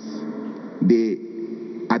 además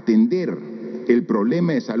de atender el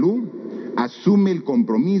problema de salud, asume el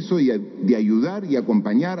compromiso de ayudar y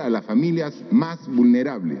acompañar a las familias más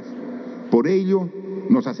vulnerables. Por ello,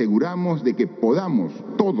 nos aseguramos de que podamos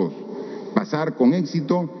todos pasar con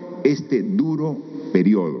éxito este duro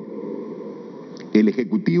periodo. El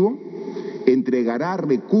Ejecutivo entregará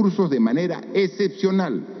recursos de manera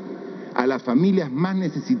excepcional a las familias más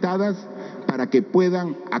necesitadas para que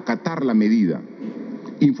puedan acatar la medida.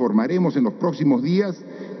 Informaremos en los próximos días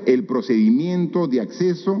el procedimiento de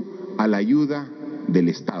acceso a la ayuda del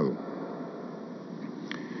Estado.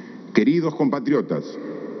 Queridos compatriotas,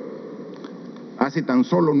 hace tan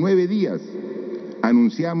solo 9 días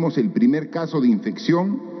anunciamos el primer caso de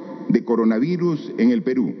infección de coronavirus en el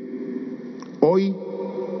Perú. Hoy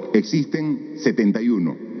existen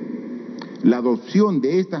 71. La adopción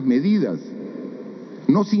de estas medidas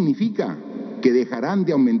no significa que dejarán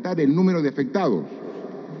de aumentar el número de afectados,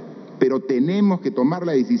 pero tenemos que tomar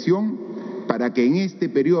la decisión para que en este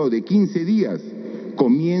periodo de 15 días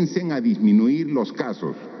comiencen a disminuir los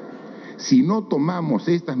casos. Si no tomamos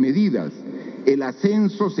estas medidas, el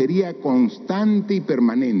ascenso sería constante y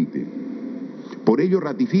permanente. Por ello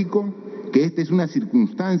ratifico que esta es una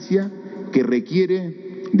circunstancia que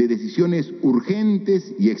requiere de decisiones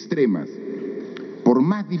urgentes y extremas, por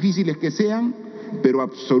más difíciles que sean, pero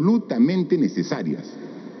absolutamente necesarias.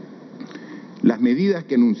 Las medidas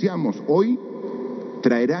que anunciamos hoy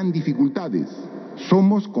traerán dificultades,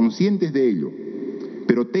 somos conscientes de ello,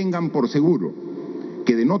 pero tengan por seguro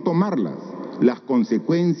que de no tomarlas, las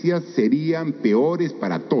consecuencias serían peores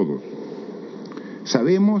para todos.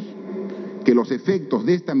 Sabemos que los efectos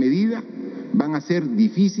de esta medida van a ser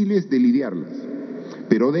difíciles de lidiarlas,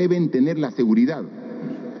 pero deben tener la seguridad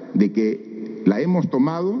de que la hemos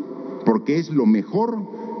tomado porque es lo mejor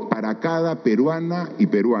para cada peruana y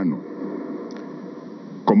peruano.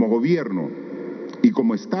 Como gobierno y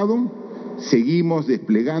como Estado, seguimos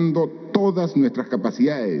desplegando todas nuestras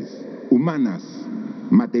capacidades humanas,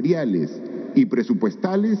 materiales y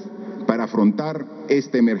presupuestales para afrontar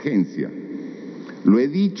esta emergencia. Lo he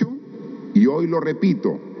dicho y hoy lo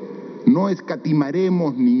repito, no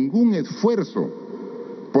escatimaremos ningún esfuerzo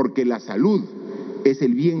porque la salud es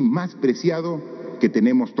el bien más preciado que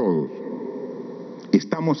tenemos todos.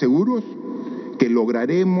 Estamos seguros que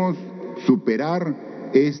lograremos superar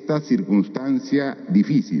esta circunstancia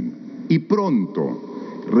difícil y pronto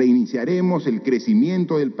reiniciaremos el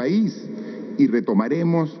crecimiento del país y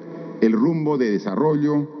retomaremos el rumbo de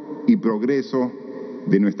desarrollo y progreso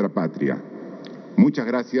de nuestra patria. Muchas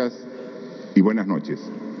gracias y buenas noches.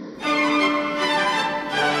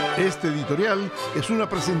 Este editorial es una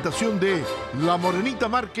presentación de La Morenita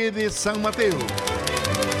Marque de San Mateo.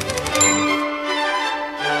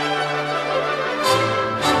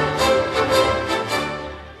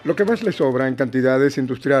 Lo que más le sobra en cantidades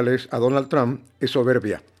industriales a Donald Trump es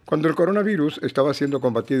soberbia. Cuando el coronavirus estaba siendo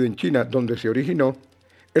combatido en China, donde se originó,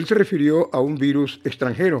 él se refirió a un virus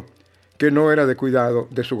extranjero, que no era de cuidado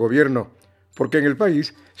de su gobierno, porque en el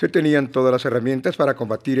país se tenían todas las herramientas para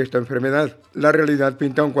combatir esta enfermedad. La realidad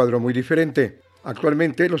pinta un cuadro muy diferente.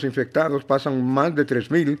 Actualmente los infectados pasan más de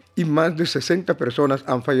 3.000 y más de 60 personas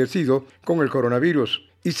han fallecido con el coronavirus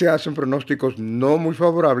y se hacen pronósticos no muy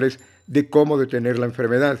favorables de cómo detener la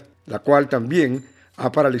enfermedad, la cual también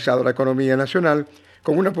ha paralizado la economía nacional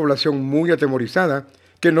con una población muy atemorizada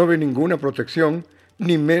que no ve ninguna protección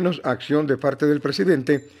ni menos acción de parte del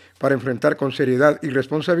presidente para enfrentar con seriedad y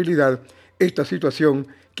responsabilidad esta situación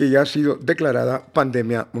que ya ha sido declarada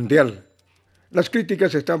pandemia mundial. Las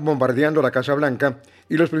críticas están bombardeando la Casa Blanca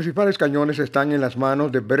y los principales cañones están en las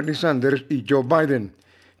manos de Bernie Sanders y Joe Biden,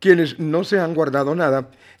 quienes no se han guardado nada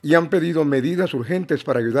y han pedido medidas urgentes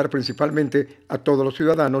para ayudar principalmente a todos los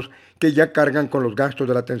ciudadanos que ya cargan con los gastos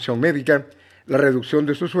de la atención médica, la reducción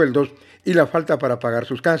de sus sueldos y la falta para pagar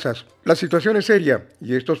sus casas. La situación es seria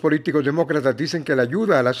y estos políticos demócratas dicen que la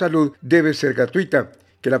ayuda a la salud debe ser gratuita,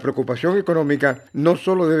 que la preocupación económica no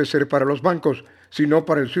solo debe ser para los bancos, sino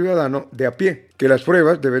para el ciudadano de a pie, que las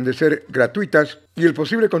pruebas deben de ser gratuitas y el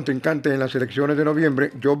posible contrincante en las elecciones de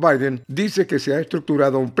noviembre, Joe Biden, dice que se ha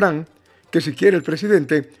estructurado un plan que si quiere el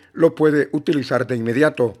presidente lo puede utilizar de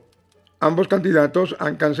inmediato. Ambos candidatos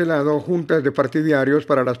han cancelado juntas de partidarios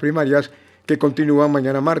para las primarias que continúan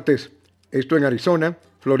mañana martes, esto en Arizona,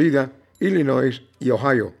 Florida, Illinois y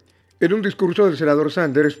Ohio. En un discurso del senador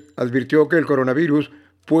Sanders advirtió que el coronavirus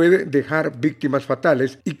puede dejar víctimas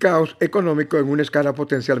fatales y caos económico en una escala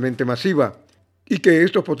potencialmente masiva, y que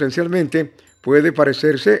esto potencialmente puede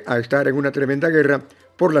parecerse a estar en una tremenda guerra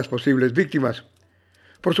por las posibles víctimas.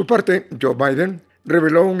 Por su parte, Joe Biden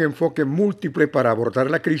reveló un enfoque múltiple para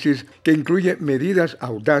abordar la crisis que incluye medidas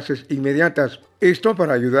audaces e inmediatas, esto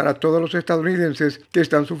para ayudar a todos los estadounidenses que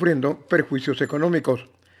están sufriendo perjuicios económicos.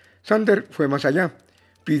 Sanders fue más allá,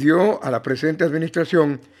 pidió a la presente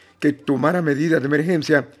administración que tomara medidas de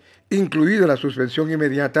emergencia, incluida la suspensión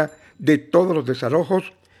inmediata de todos los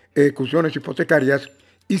desalojos, ejecuciones hipotecarias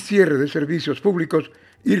y cierre de servicios públicos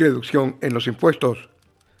y reducción en los impuestos.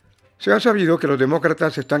 Se ha sabido que los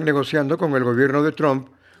demócratas están negociando con el gobierno de Trump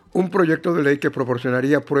un proyecto de ley que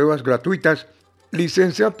proporcionaría pruebas gratuitas,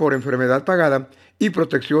 licencia por enfermedad pagada y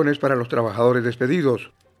protecciones para los trabajadores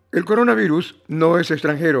despedidos. El coronavirus no es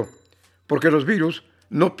extranjero, porque los virus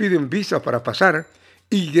no piden visa para pasar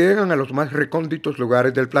y llegan a los más recónditos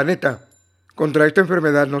lugares del planeta. Contra esta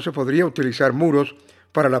enfermedad no se podría utilizar muros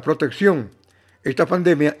para la protección. Esta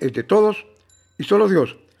pandemia es de todos y solo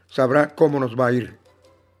Dios sabrá cómo nos va a ir.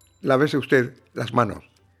 Lávese usted las manos.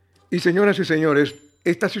 Y señoras y señores,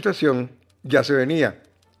 Esta situación ya se venía.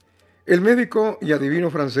 El médico y adivino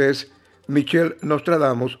francés Michel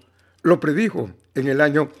Nostradamus lo predijo en el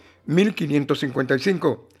año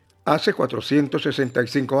 1555, hace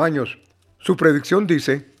 465 años. Su predicción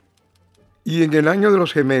dice: y en el año de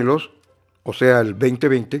los gemelos, o sea, el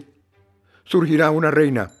 2020, surgirá una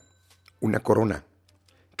reina, una corona,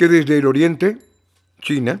 que desde el oriente,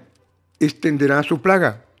 China, extenderá su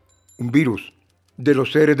plaga, un virus, de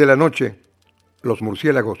los seres de la noche, los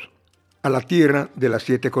murciélagos, a la tierra de las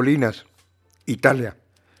 7 colinas, Italia,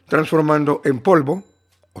 transformando en polvo,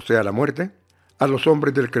 o sea, la muerte, a los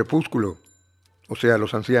hombres del crepúsculo, o sea,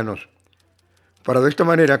 los ancianos, para de esta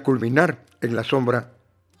manera culminar en la sombra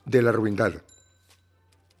de la ruindad.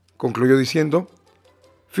 Concluyó diciendo: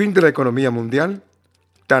 fin de la economía mundial,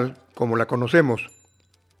 tal como la conocemos.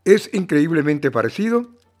 Es increíblemente parecido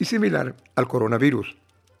y similar al coronavirus.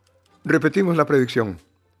 Repetimos la predicción.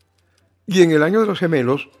 Y en el año de los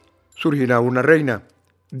gemelos surgirá una reina,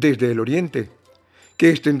 desde el oriente, que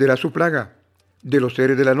extenderá su plaga, de los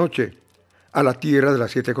seres de la noche, a la tierra de las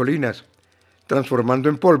 7 colinas, transformando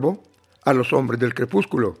en polvo a los hombres del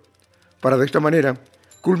crepúsculo, para de esta manera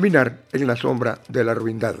culminar en la sombra de la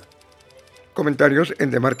ruindad. Comentarios en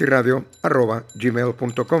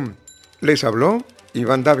demartyradio@gmail.com. Les habló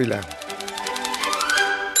Iván Dávila.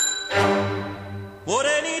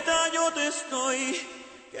 Morenita, yo te estoy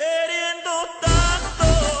queriendo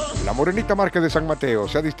tanto. La Morenita Market de San Mateo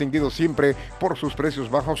se ha distinguido siempre por sus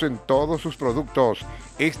precios bajos en todos sus productos.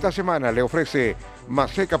 Esta semana le ofrece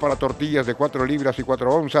maseca para tortillas de 4 libras y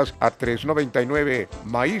 4 onzas a $3.99.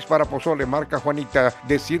 Maíz para pozole marca Juanita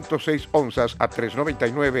de 106 onzas a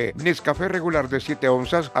 $3.99. Nescafé regular de 7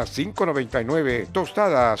 onzas a $5.99.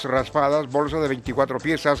 Tostadas raspadas bolsa de 24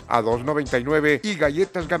 piezas a $2.99. Y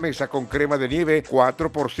galletas Gamesa con crema de nieve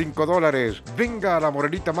 4 por $5. Venga a la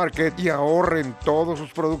Morenita Market y ahorren todos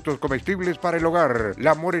sus productos comestibles para el hogar.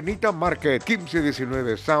 La Morenita Market,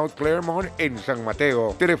 1519 South Claremont en San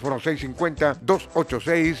Mateo. Teléfono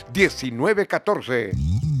 650-286-1914.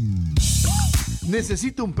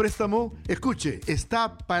 ¿Necesita un préstamo? Escuche,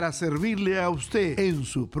 está para servirle a usted en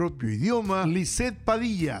su propio idioma. Lisette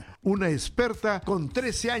Padilla, una experta con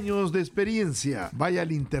 13 años de experiencia. Vaya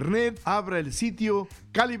al internet, abra el sitio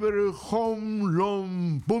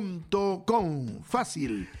caliberhomeloan.com.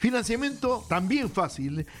 Fácil. Financiamiento también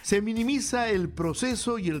fácil. Se minimiza el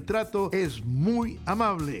proceso y el trato es muy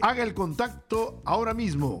amable. Haga el contacto ahora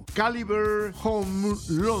mismo.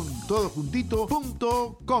 caliberhomeloan, todo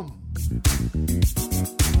juntito.com.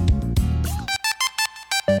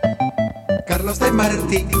 Carlos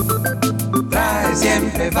Demarty trae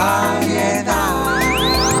siempre variedad.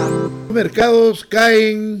 Los mercados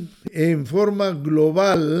caen en forma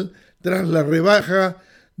global tras la rebaja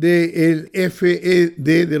del FED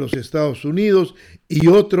de los Estados Unidos y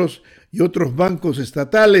otros bancos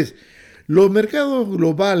estatales. Los mercados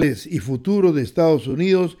globales y futuros de Estados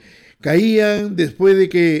Unidos caían después de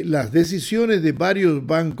que las decisiones de varios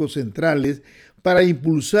bancos centrales para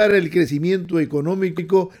impulsar el crecimiento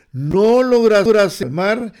económico no lograron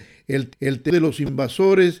calmar el tema de los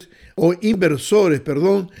inversores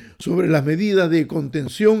sobre las medidas de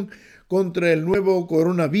contención contra el nuevo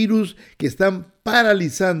coronavirus que están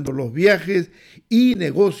paralizando los viajes y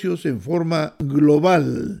negocios en forma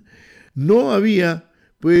global. No había,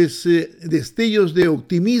 destellos de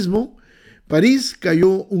optimismo. París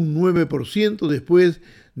cayó un 9% después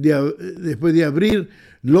de abrir.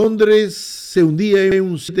 Londres se hundía en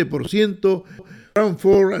un 7%.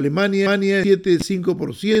 Frankfurt, Alemania,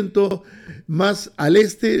 7,5%. Más al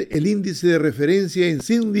este, el índice de referencia en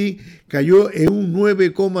Sydney cayó en un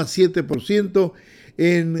 9,7%.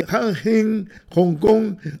 En Hang Hong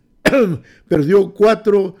Kong, perdió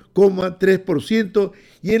 4,3%.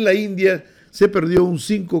 Y en la India se perdió un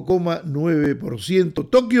 5,9%.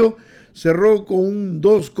 Tokio cerró con un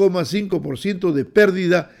 2,5% de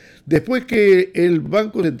pérdida después que el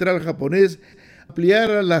Banco Central japonés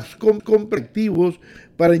ampliara las compras de activos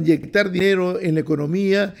para inyectar dinero en la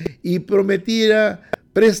economía y prometiera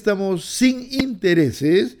préstamos sin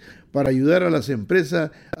intereses para ayudar a las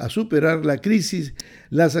empresas a superar la crisis.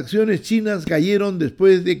 Las acciones chinas cayeron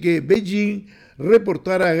después de que Beijing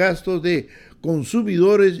reportara gastos de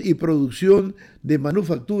consumidores y producción de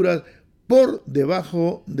manufacturas por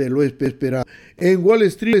debajo de lo esperado. En Wall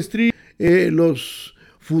Street, los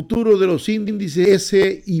futuros de los índices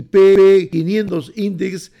S&P 500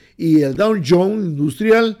 Index y el Dow Jones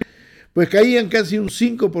Industrial caían casi un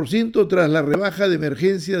 5% tras la rebaja de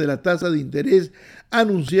emergencia de la tasa de interés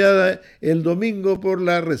anunciada el domingo por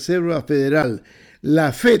la Reserva Federal.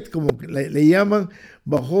 La Fed, como le llaman,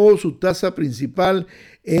 bajó su tasa principal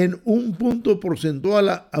en un punto porcentual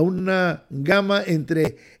a una gama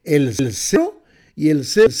entre el 0 y el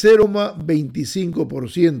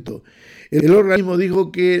 0,25%. El organismo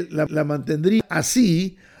dijo que la mantendría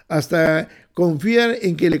así hasta confiar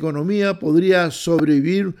en que la economía podría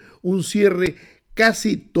sobrevivir un cierre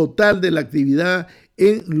casi total de la actividad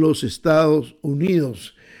en los Estados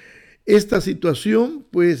Unidos. Esta situación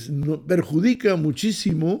pues perjudica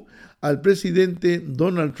muchísimo al presidente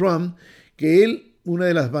Donald Trump, que él, una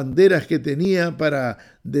de las banderas que tenía para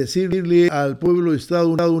decirle al pueblo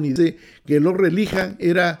estadounidense que lo reelijan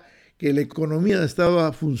era que la economía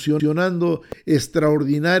estaba funcionando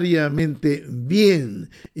extraordinariamente bien.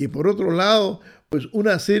 Y por otro lado, pues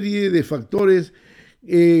una serie de factores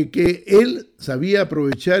que él sabía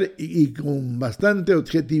aprovechar y con bastante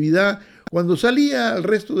objetividad cuando salía al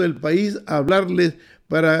resto del país a hablarles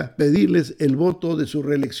para pedirles el voto de su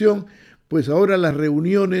reelección. Pues ahora las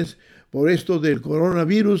reuniones por esto del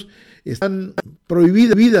coronavirus están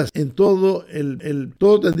prohibidas en todo.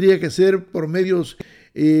 Todo tendría que ser por medios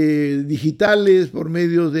digitales, por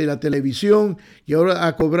medios de la televisión, que ahora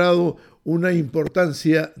ha cobrado una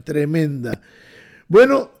importancia tremenda.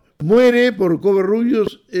 Bueno, muere por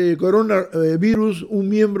coronavirus un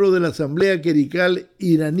miembro de la Asamblea Clerical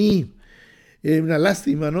iraní. Una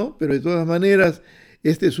lástima, ¿no? Pero de todas maneras,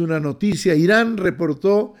 esta es una noticia. Irán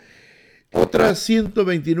reportó otras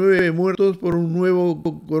 129 muertos por un nuevo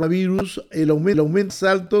coronavirus. El aumento es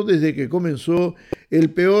alto desde que comenzó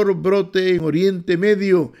el peor brote en Oriente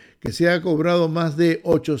Medio, que se ha cobrado más de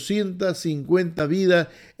 850 vidas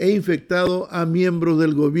e infectado a miembros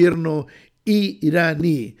del gobierno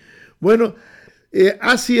iraní. Bueno,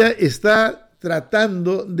 Asia está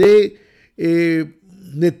tratando de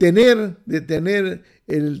tener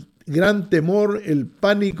el gran temor, el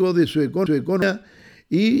pánico de su economía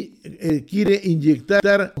y quiere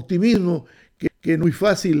inyectar optimismo que no es muy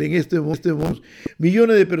fácil en este momento.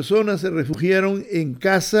 Millones de personas se refugiaron en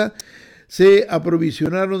casa, se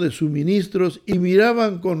aprovisionaron de suministros y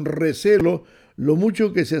miraban con recelo lo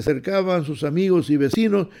mucho que se acercaban sus amigos y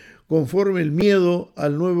vecinos conforme el miedo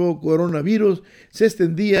al nuevo coronavirus se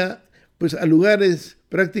extendía pues a lugares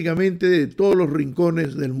prácticamente de todos los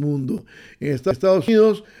rincones del mundo. En Estados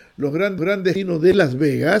Unidos, los grandes destinos de Las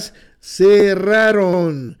Vegas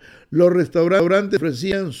cerraron. Los restaurantes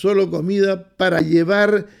ofrecían solo comida para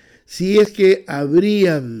llevar si es que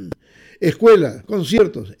abrían. Escuelas,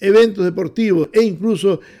 conciertos, eventos deportivos e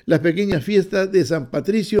incluso las pequeñas fiestas de San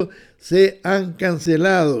Patricio se han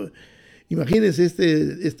cancelado. Imagínense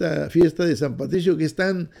esta fiesta de San Patricio que es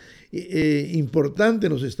tan importante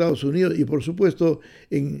en los Estados Unidos y por supuesto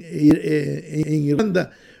en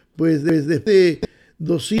Irlanda, pues desde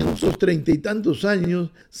 230 y tantos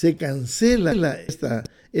años se cancela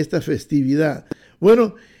esta festividad.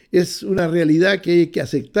 Bueno, es una realidad que hay que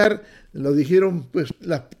aceptar. Lo dijeron pues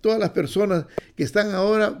todas las personas que están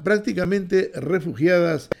ahora prácticamente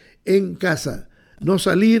refugiadas en casa. No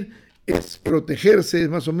salir es protegerse, es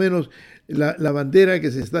más o menos la bandera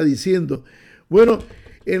que se está diciendo. Bueno,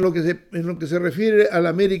 en lo que se refiere a la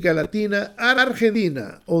América Latina,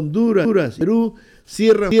 Argentina, Honduras, Perú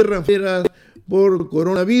cierran fronteras por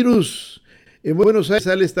coronavirus. En Buenos Aires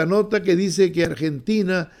sale esta nota que dice que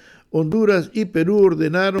Argentina, Honduras y Perú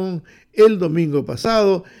ordenaron el domingo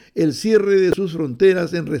pasado el cierre de sus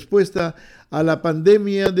fronteras en respuesta a la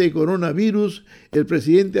pandemia de coronavirus. El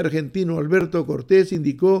presidente argentino Alberto Cortés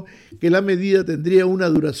indicó que la medida tendría una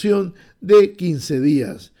duración de 15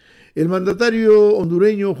 días. El mandatario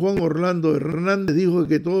hondureño Juan Orlando Hernández dijo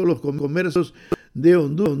que todos los comercios de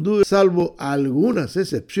Honduras, salvo algunas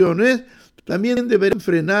excepciones, también deberán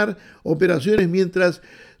frenar operaciones, mientras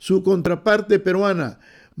su contraparte peruana,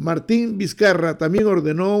 Martín Vizcarra, también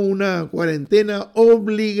ordenó una cuarentena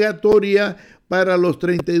obligatoria para los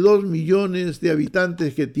 32 millones de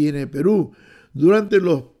habitantes que tiene Perú durante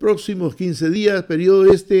los próximos 15 días, periodo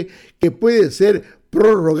que puede ser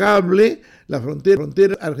prorrogable. Las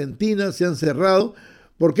fronteras argentinas se han cerrado.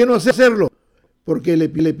 ¿Por qué no hacerlo? Porque el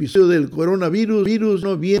episodio del coronavirus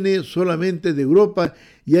no viene solamente de Europa,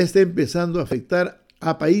 ya está empezando a afectar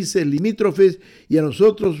a países limítrofes y a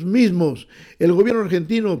nosotros mismos. El gobierno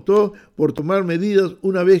argentino optó por tomar medidas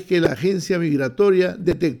una vez que la agencia migratoria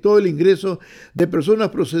detectó el ingreso de personas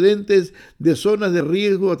procedentes de zonas de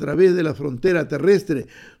riesgo a través de la frontera terrestre.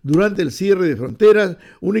 Durante el cierre de fronteras,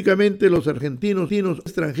 únicamente los argentinos y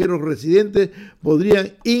extranjeros residentes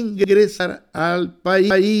podrían ingresar al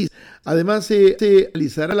país. Además, se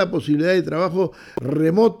realizará la posibilidad de trabajo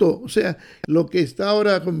remoto, o sea, lo que está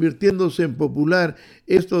ahora convirtiéndose en popular,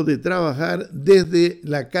 esto de trabajar desde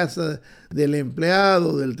la casa del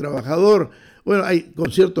empleado, del trabajador. Bueno, hay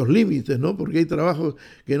con ciertos límites, ¿no? Porque hay trabajos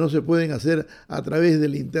que no se pueden hacer a través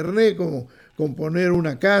del internet, como componer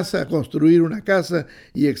una casa, construir una casa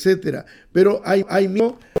y etcétera. Pero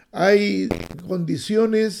hay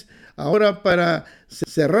condiciones ahora para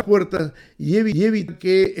cerrar puertas y evitar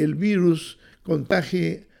que el virus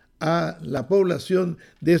contagie a la población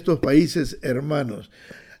de estos países hermanos.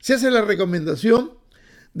 Se hace la recomendación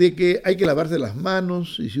de que hay que lavarse las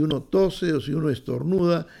manos y si uno tose o si uno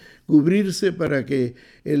estornuda, cubrirse para que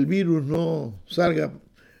el virus no salga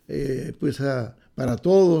para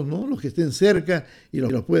todos, ¿no? Los que estén cerca y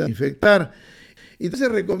los puedan infectar. Y entonces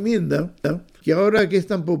se recomienda que ahora que es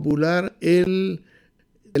tan popular el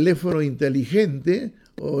teléfono inteligente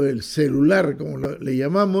o el celular, como le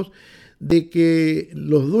llamamos, de que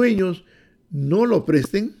los dueños no lo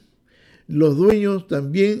presten, los dueños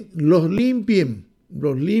también los limpien,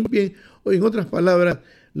 o en otras palabras,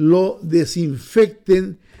 lo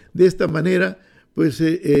desinfecten. De esta manera, pues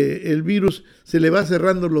el virus se le va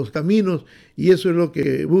cerrando los caminos y eso es lo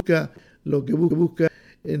que busca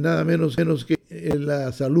nada menos que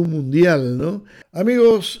la salud mundial, ¿no?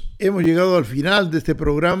 Amigos, hemos llegado al final de este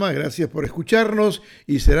programa. Gracias por escucharnos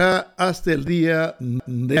y será hasta el día de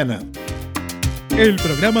mañana. El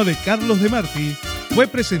programa de Carlos Demarty fue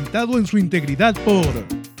presentado en su integridad por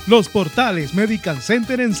los Portales Medical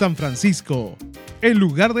Center en San Francisco, el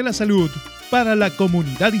lugar de la salud para la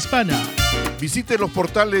comunidad hispana. Visite los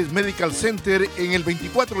Portales Medical Center en el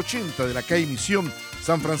 2480 de la calle Misión,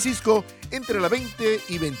 San Francisco, entre la 20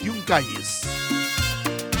 y 21 calles.